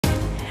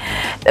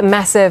The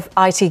massive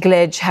IT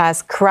glitch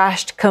has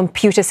crashed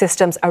computer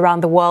systems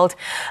around the world.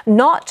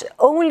 Not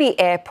only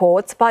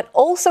airports, but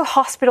also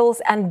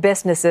hospitals and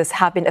businesses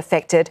have been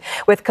affected,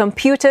 with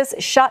computers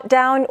shut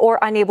down or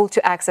unable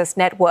to access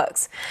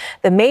networks.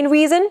 The main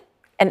reason?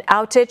 An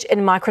outage in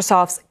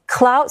Microsoft's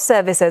cloud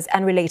services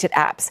and related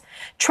apps.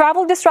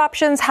 Travel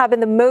disruptions have been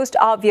the most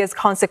obvious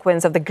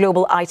consequence of the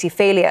global IT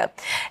failure.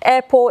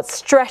 Airports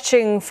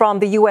stretching from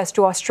the US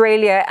to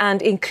Australia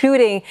and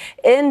including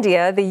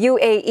India, the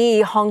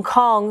UAE, Hong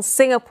Kong,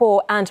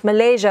 Singapore and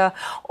Malaysia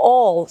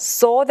all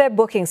saw their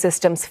booking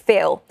systems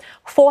fail,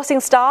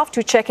 forcing staff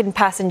to check in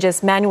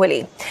passengers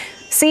manually.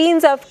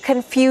 Scenes of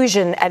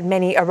confusion at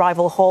many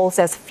arrival halls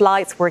as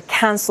flights were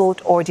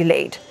cancelled or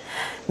delayed.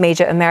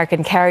 Major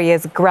American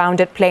carriers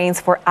grounded planes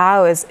for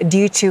hours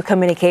due to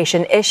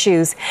communication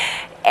issues.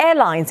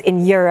 Airlines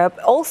in Europe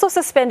also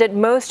suspended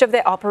most of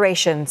their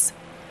operations.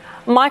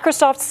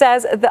 Microsoft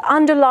says the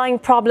underlying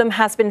problem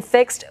has been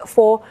fixed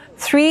for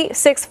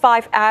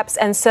 365 apps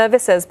and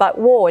services, but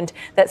warned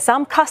that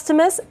some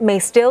customers may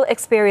still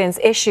experience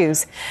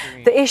issues.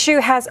 The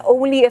issue has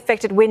only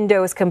affected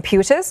Windows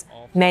computers,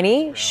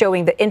 many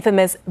showing the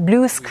infamous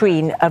blue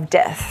screen of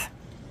death.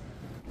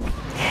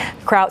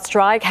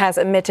 CrowdStrike has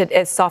admitted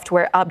its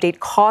software update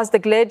caused the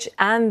glitch,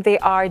 and they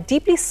are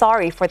deeply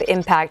sorry for the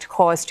impact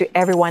caused to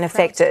everyone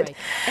affected.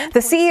 The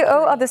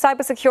CEO of the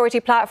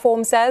cybersecurity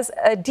platform says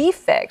a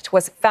defect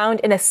was found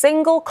in a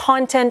single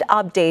content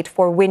update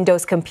for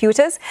Windows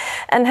computers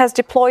and has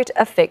deployed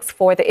a fix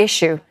for the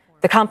issue.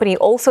 The company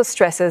also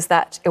stresses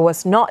that it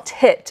was not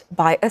hit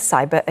by a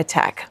cyber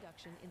attack.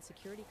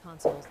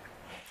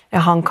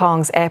 Hong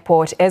Kong's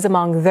airport is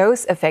among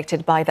those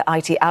affected by the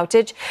IT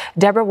outage.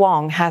 Deborah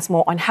Wong has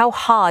more on how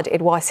hard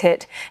it was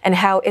hit and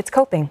how it's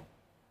coping.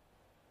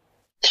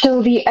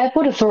 So the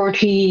airport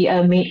authority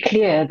made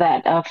clear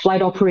that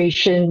flight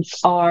operations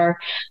are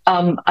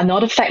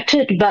not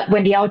affected, but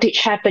when the outage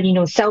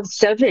happened,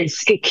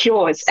 self-service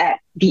kiosks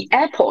at the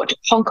airport,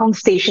 Hong Kong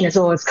Station as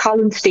well as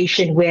Kowloon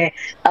Station, where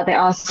there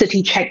are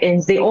city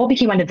check-ins, they all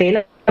became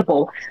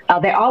unavailable.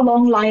 There are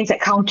long lines at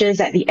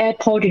counters at the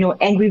airport,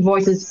 angry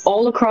voices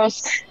all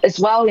across as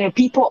well.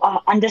 People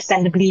are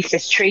understandably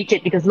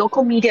frustrated because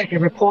local media have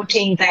been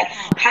reporting that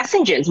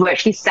passengers were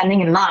actually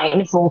standing in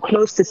line for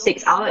close to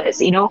 6 hours,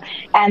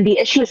 and the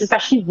issue is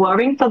especially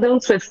worrying for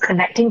those with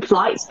connecting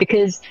flights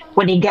because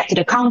when they get to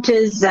the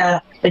counters,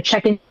 the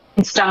check-in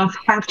staff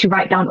have to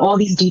write down all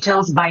these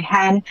details by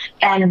hand,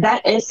 and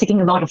that is taking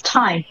a lot of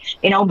time,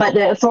 but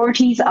the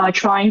authorities are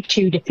trying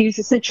to defuse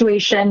the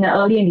situation.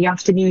 Early in the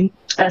afternoon,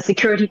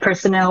 security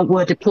personnel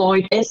were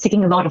deployed. It's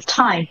taking a lot of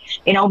time,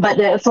 but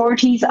the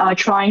authorities are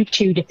trying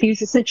to defuse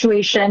the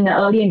situation.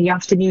 Early in the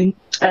afternoon,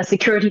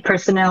 security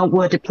personnel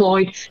were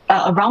deployed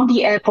around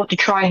the airport to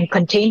try and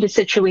contain the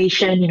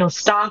situation.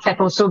 Staff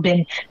have also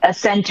been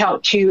sent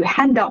out to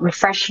hand out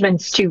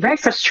refreshments to very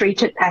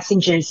frustrated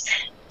passengers.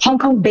 Hong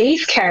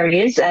Kong-based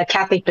carriers,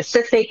 Cathay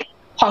Pacific,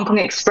 Hong Kong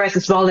Express,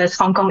 as well as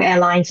Hong Kong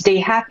Airlines, they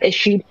have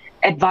issued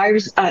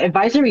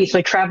advisories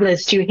for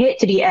travelers to head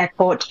to the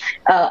airport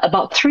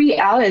about 3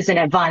 hours in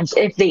advance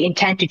if they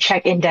intend to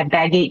check in their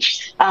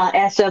baggage.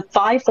 As of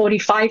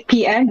 5:45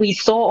 p.m., we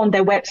saw on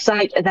their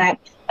website that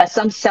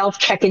some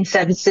self-check-in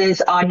services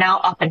are now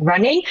up and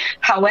running.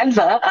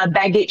 However,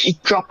 baggage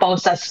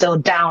drop-offs are still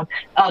down.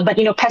 But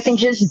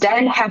passengers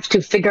then have to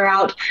figure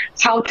out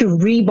how to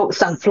rebook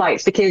some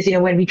flights because,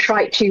 when we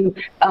tried to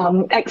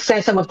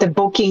access some of the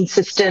booking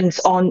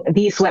systems on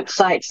these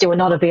websites, they were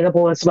not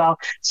available as well.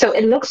 So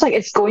it looks like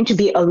it's going to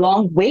be a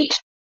long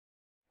wait.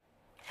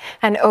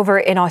 And over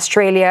in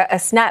Australia, a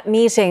snap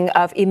meeting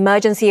of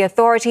emergency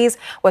authorities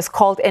was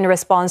called in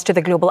response to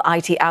the global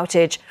IT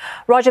outage.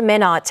 Roger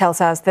Menard tells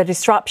us the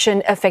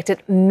disruption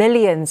affected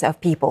millions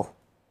of people.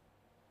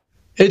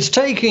 It's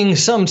taking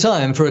some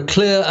time for a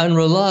clear and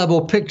reliable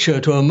picture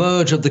to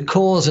emerge of the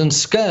cause and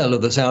scale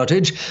of this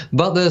outage,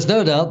 but there's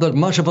no doubt that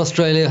much of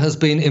Australia has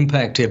been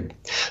impacted.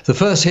 The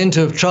first hint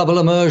of trouble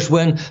emerged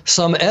when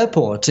some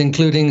airports,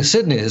 including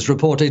Sydney's,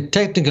 reported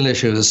technical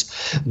issues.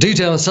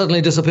 Details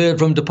suddenly disappeared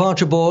from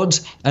departure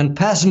boards, and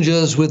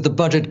passengers with the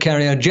budget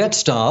carrier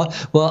Jetstar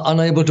were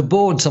unable to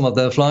board some of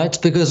their flights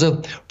because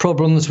of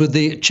problems with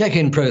the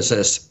check-in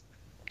process.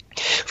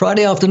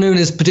 Friday afternoon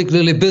is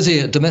particularly busy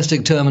at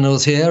domestic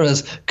terminals here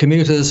as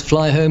commuters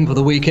fly home for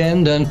the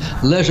weekend and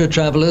leisure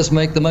travellers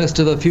make the most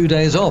of a few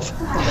days off.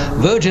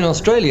 Virgin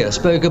Australia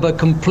spoke of a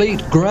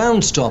complete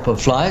ground stop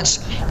of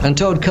flights and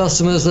told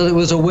customers that it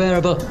was aware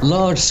of a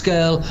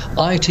large-scale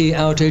IT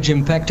outage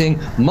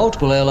impacting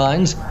multiple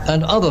airlines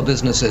and other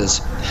businesses.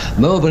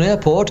 Melbourne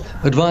Airport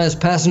advised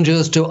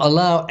passengers to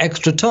allow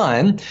extra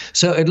time,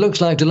 so it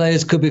looks like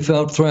delays could be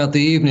felt throughout the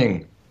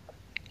evening.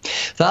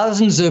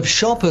 Thousands of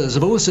shoppers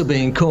have also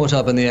been caught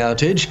up in the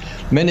outage.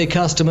 Many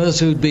customers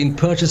who'd been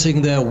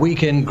purchasing their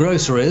weekend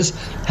groceries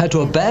had to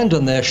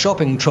abandon their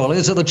shopping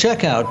trolleys at the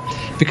checkout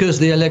because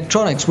the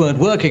electronics weren't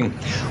working.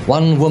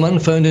 One woman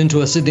phoned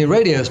into a Sydney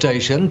radio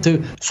station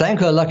to thank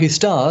her lucky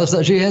stars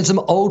that she had some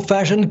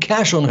old-fashioned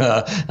cash on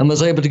her and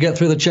was able to get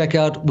through the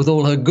checkout with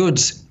all her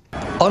goods.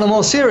 On a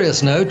more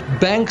serious note,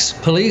 banks,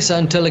 police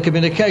and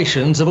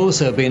telecommunications have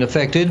also been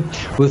affected,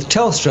 with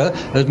Telstra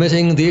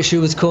admitting the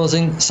issue was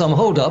causing some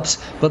hold-ups,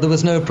 but there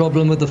was no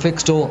problem with the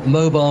fixed or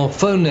mobile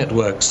phone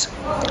networks.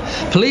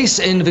 Police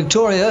in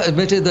Victoria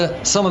admitted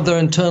that some of their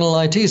internal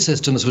IT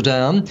systems were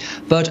down,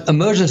 but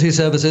emergency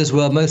services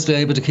were mostly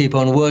able to keep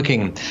on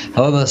working.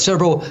 However,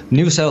 several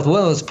New South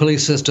Wales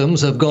police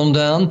systems have gone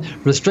down,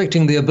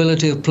 restricting the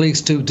ability of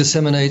police to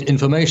disseminate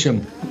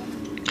information.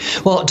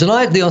 Well,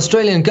 tonight the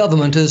Australian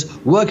government is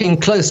working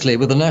closely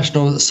with the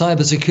National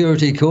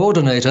Cybersecurity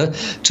Coordinator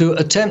to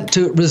attempt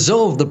to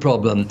resolve the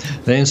problem.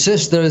 They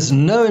insist there is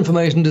no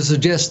information to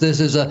suggest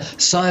this is a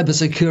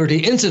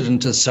cybersecurity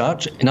incident as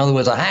such, in other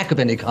words, a hack of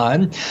any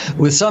kind,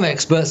 with some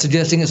experts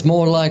suggesting it's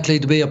more likely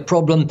to be a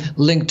problem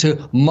linked to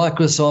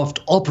Microsoft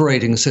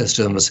operating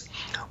systems.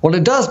 What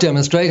it does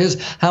demonstrate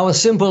is how a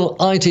simple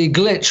IT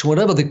glitch,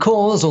 whatever the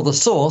cause or the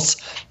source,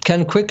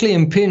 can quickly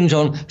impinge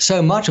on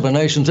so much of a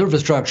nation's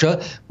infrastructure,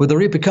 with the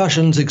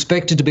repercussions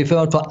expected to be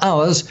felt for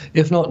hours,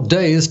 if not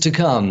days, to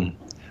come.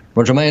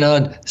 Roger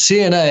Maynard,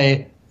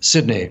 CNA,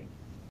 Sydney.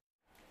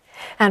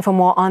 And for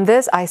more on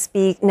this, I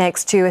speak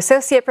next to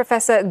Associate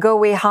Professor Goh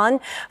Weihan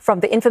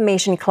from the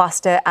Information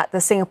Cluster at the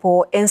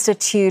Singapore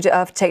Institute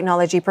of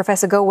Technology.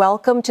 Professor Goh,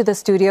 welcome to the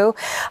studio.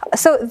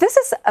 So this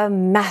is a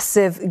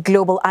massive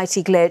global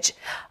IT glitch.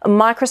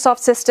 Microsoft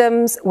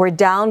systems were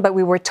down, but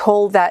we were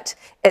told that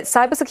it's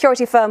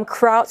cybersecurity firm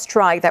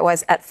CrowdStrike that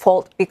was at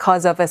fault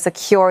because of a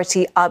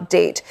security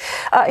update.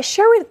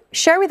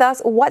 Share with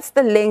us what's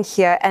the link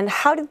here and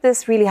how did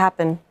this really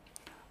happen?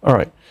 All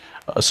right.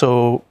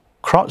 So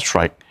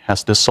CrowdStrike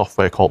has this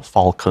software called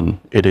Falcon.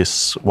 It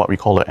is what we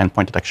call an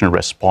endpoint detection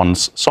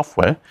response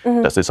software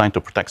that's designed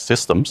to protect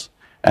systems,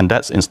 and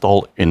that's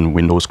installed in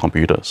Windows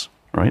computers,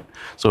 right?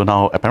 So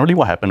now, apparently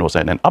what happened was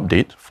that an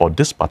update for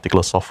this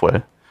particular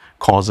software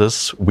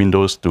causes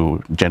Windows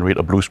to generate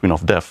a blue screen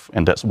of death,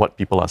 and that's what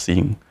people are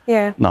seeing.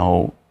 Yeah.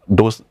 Now,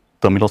 those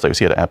terminals that you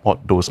see at the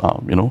airport, those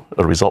are,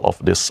 a result of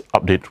this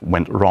update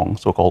went wrong,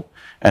 so-called.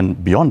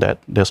 And beyond that,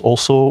 there's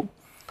also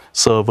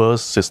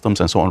servers,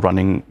 systems, and so on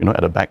running, at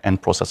the back end,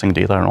 processing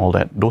data and all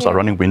that. Those are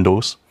running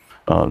Windows.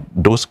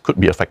 Those could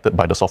be affected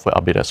by the software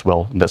update as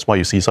well. That's why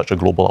you see such a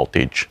global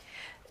outage.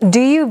 Do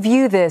you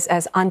view this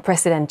as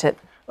unprecedented?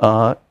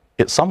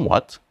 It's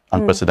somewhat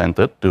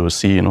unprecedented to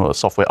see, a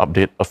software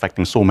update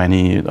affecting so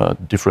many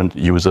different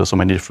users, so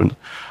many different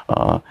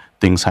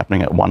things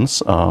happening at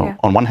once.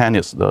 On one hand,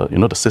 it's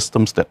the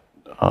systems that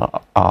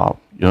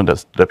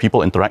that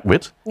people interact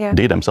with.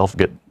 They themselves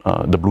get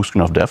the blue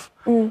screen of death.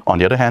 On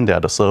the other hand, there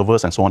are the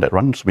servers and so on that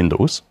runs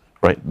Windows,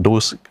 right?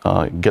 Those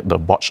get the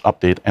botched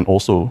update, and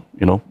also,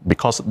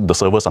 because the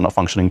servers are not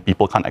functioning,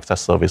 people can't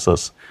access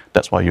services.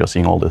 That's why you're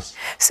seeing all this.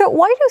 So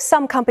why do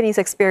some companies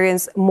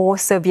experience more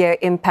severe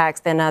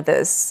impacts than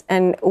others?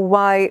 And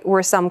why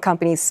were some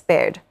companies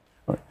spared?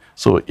 Right.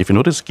 So if you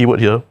notice the keyword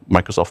here,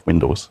 Microsoft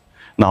Windows.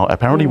 Now,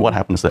 apparently what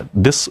happens is that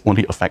this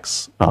only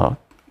affects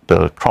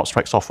the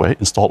CrowdStrike software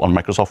installed on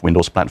Microsoft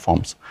Windows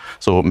platforms.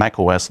 So Mac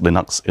OS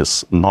Linux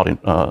is not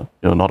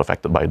not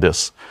affected by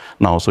this.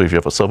 Now, so if you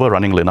have a server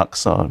running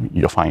Linux,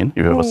 you're fine. If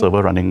you have a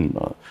server running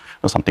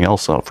something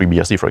else,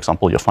 FreeBSD, for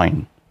example, you're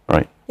fine,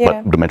 right?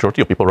 But the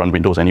majority of people run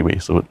Windows anyway,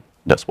 so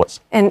that's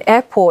what's. And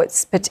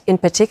airports, in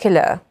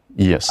particular,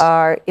 yes,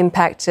 are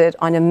impacted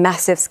on a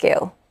massive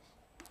scale.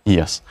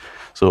 Yes.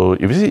 So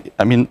if you see,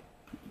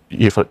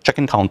 if a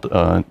check-in count,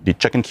 the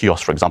check-in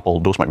kiosk, for example,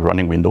 those might be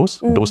running Windows.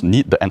 Those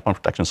need the endpoint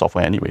protection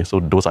software anyway, so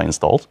those are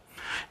installed.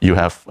 You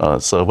have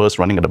servers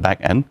running at the back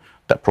end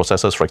that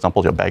processes, for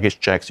example, your baggage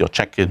checks, your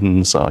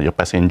check-ins, your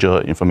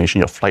passenger information,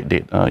 your flight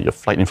date, your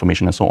flight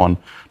information, and so on.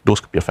 Those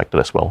could be affected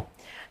as well.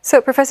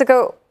 So, Professor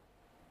Goh,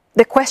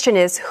 the question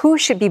is, who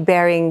should be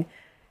bearing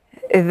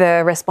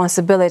the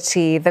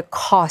responsibility, the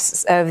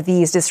costs of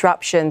these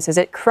disruptions? Is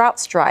it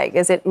CrowdStrike?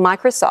 Is it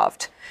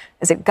Microsoft?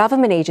 Is it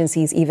government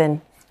agencies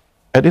even?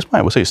 At this point,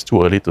 I would say it's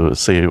too early to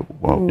say,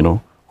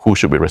 who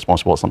should be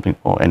responsible or something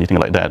or anything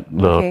like that.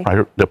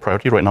 The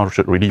priority right now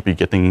should really be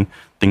getting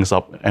things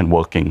up and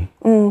working.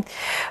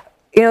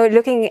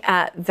 Looking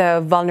at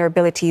the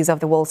vulnerabilities of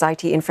the world's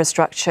IT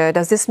infrastructure,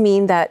 does this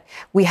mean that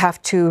we have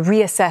to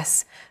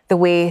reassess the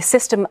way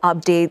system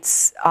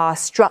updates are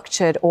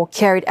structured or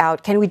carried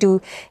out? Can we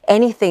do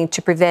anything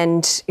to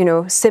prevent,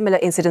 similar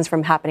incidents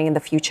from happening in the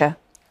future?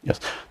 Yes.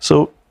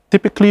 So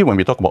typically, when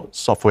we talk about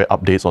software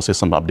updates or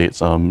system updates,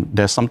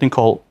 there's something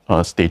called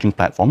staging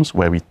platforms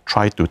where we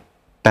try to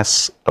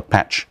test a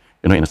patch,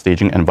 in a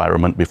staging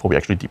environment before we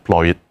actually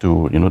deploy it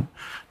to,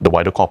 the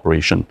wider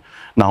corporation.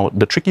 Now,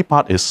 the tricky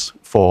part is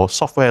for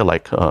software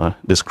like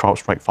this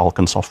CrowdStrike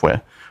Falcon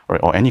software, right,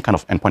 or any kind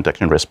of endpoint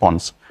detection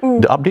response.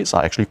 The updates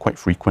are actually quite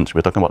frequent.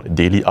 We're talking about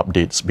daily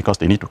updates because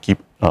they need to keep,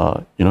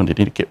 they need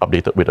to keep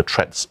updated with the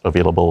threats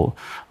available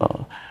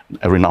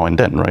every now and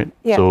then, right?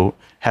 So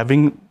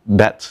having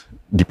that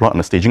deployed on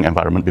a staging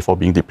environment before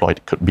being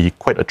deployed could be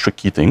quite a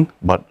tricky thing,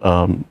 but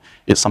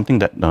it's something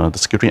that the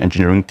security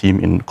engineering team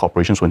in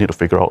corporations will need to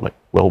figure out,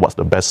 what's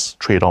the best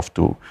trade-off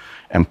to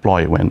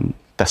employ when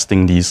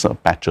testing these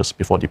patches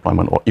before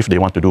deployment, or if they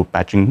want to do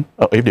patching,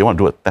 if they want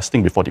to do a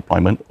testing before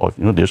deployment, or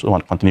they just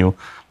want to continue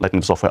letting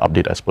the software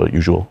update as per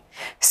usual.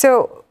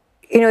 So,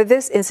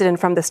 this incident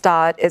from the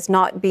start is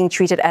not being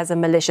treated as a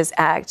malicious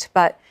act,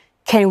 but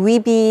can we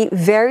be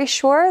very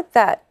sure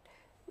that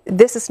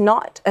this is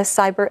not a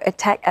cyber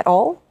attack at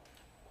all?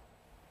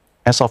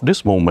 As of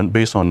this moment,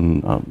 based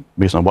on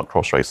what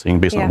CrowdStrike is saying,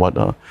 based on what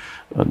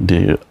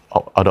the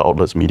other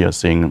outlets, media are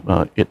saying,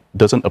 it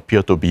doesn't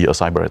appear to be a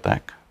cyber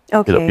attack.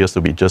 Okay. It appears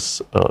to be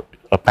just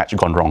a patch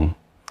gone wrong.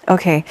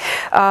 Okay.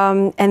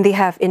 And they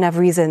have enough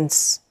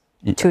reasons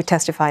to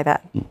testify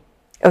that?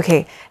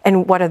 Okay.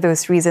 And what are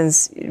those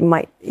reasons?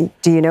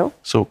 Do you know?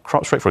 So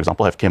CrowdStrike, for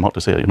example, have came out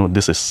to say,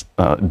 this is,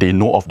 they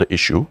know of the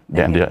issue,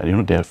 and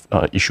they have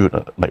issued,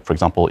 like, for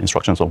example,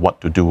 instructions of what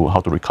to do,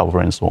 how to recover,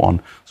 and so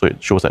on. So it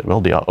shows that,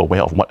 well, they are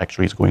aware of what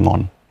actually is going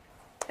on.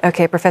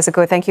 Okay, Professor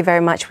Goh, thank you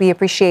very much. We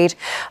appreciate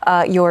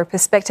your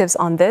perspectives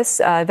on this.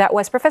 That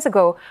was Professor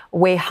Goh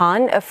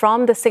Weihan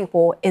from the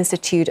Singapore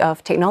Institute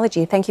of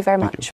Technology. Thank you very much.